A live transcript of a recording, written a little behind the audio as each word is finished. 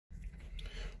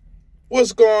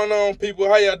What's going on, people?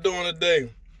 How y'all doing today?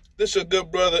 This your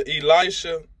good brother Eli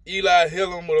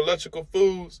Hillam with Electrical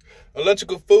Foods.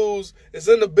 Electrical Foods is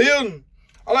in the building.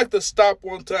 I like to stop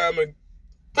one time and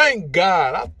thank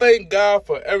God. I thank God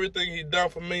for everything He done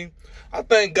for me. I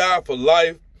thank God for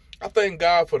life. I thank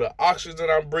God for the oxygen that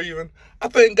I'm breathing. I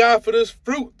thank God for this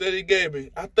fruit that He gave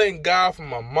me. I thank God for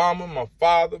my mama, my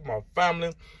father, my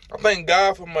family. I thank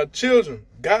God for my children.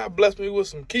 God blessed me with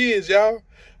some kids, y'all.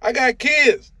 I got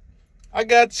kids. I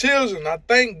got children. I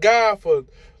thank God for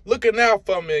looking out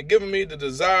for me and giving me the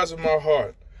desires of my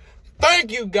heart.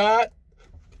 Thank you, God.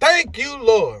 Thank you,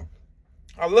 Lord.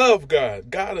 I love God.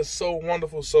 God is so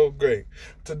wonderful, so great.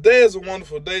 Today is a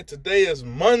wonderful day. Today is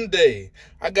Monday.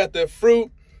 I got that fruit,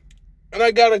 and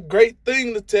I got a great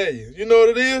thing to tell you. You know what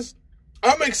it is?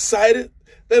 I'm excited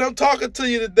that I'm talking to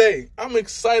you today. I'm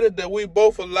excited that we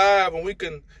both alive and we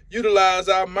can utilize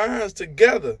our minds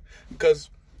together, because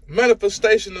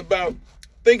manifestation about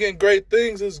thinking great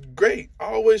things is great. I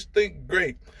always think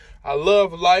great. I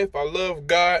love life. I love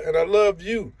God, and I love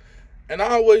you. And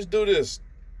I always do this.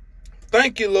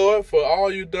 Thank you, Lord, for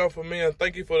all you've done for me, and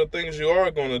thank you for the things you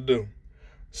are going to do.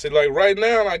 See, like right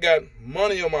now, I got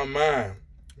money on my mind.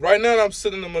 Right now, I'm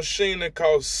sitting in a machine that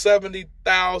costs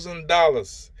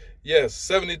 $70,000. Yes,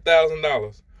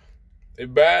 $70,000.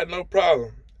 It bad, no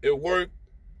problem. It worked.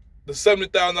 The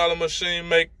 $70,000 machine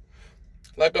make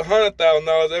like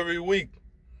 $100,000 every week.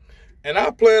 And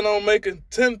I plan on making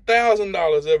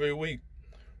 $10,000 every week.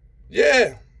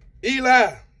 Yeah,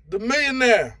 Eli, the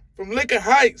millionaire from Lincoln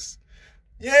Heights.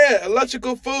 Yeah,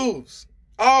 Electrical Foods,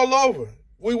 all over.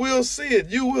 We will see it.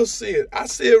 You will see it. I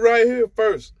see it right here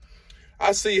first.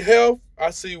 I see health.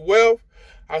 I see wealth.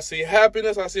 I see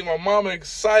happiness. I see my mama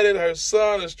excited. Her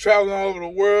son is traveling all over the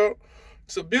world.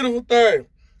 It's a beautiful thing.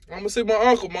 I'm going to see my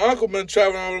uncle. My uncle been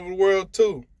traveling all over the world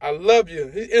too. I love you.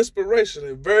 He's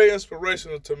inspirational. Very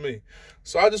inspirational to me.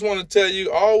 So I just want to tell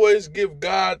you, always give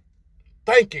God,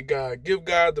 thank you, God. Give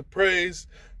God the praise.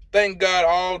 Thank God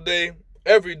all day,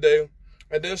 every day.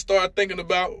 And then start thinking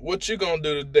about what you're going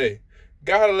to do today.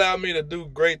 God allowed me to do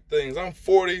great things. I'm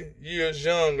 40 years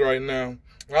young right now.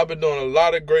 I've been doing a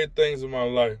lot of great things in my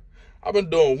life. I've been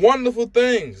doing wonderful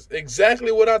things.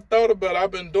 Exactly what I thought about,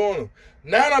 I've been doing them.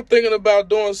 Now I'm thinking about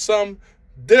doing something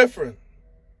different.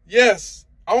 Yes,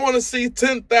 I want to see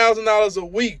 $10,000 a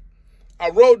week. I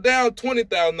wrote down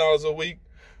 $20,000 a week.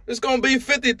 It's going to be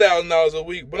 $50,000 a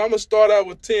week, but I'm going to start out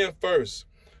with 10 first.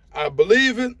 I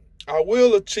believe it. I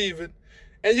will achieve it.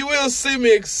 And you will see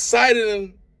me excited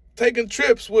and taking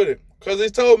trips with it. Because he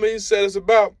told me, he said it's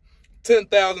about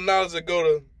 $10,000 to go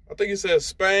to, I think he said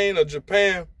Spain or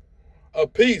Japan a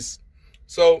piece.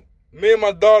 So me and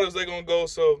my daughters, they're going to go.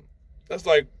 So that's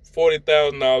like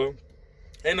 $40,000.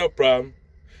 Ain't no problem.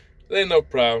 It ain't no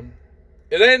problem.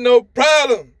 It ain't no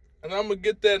problem. And I'm going to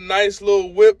get that nice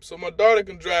little whip so my daughter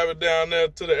can drive it down there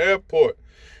to the airport.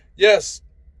 Yes,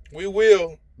 we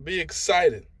will be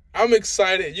excited. I'm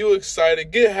excited. You excited.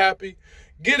 Get happy.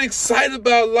 Get excited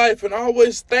about life, and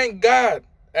always thank God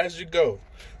as you go.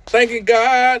 Thanking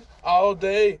God all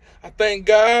day. I thank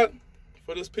God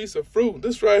for this piece of fruit.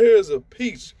 This right here is a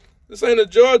peach. This ain't a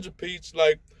Georgia peach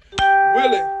like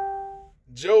Willie.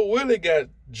 Joe Willie got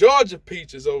Georgia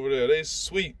peaches over there. They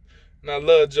sweet. And I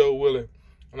love Joe Willie.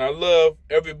 And I love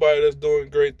everybody that's doing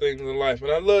great things in life.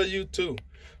 And I love you too.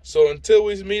 So until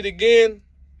we meet again,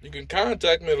 you can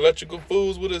contact me at Electrical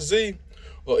Foods with a Z,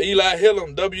 or Eli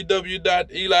Hillam,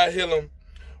 www.elihillam,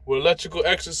 with electrical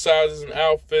exercises and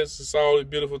outfits. It's all the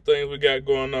beautiful things we got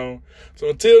going on. So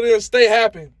until then, stay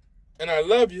happy, and I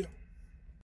love you.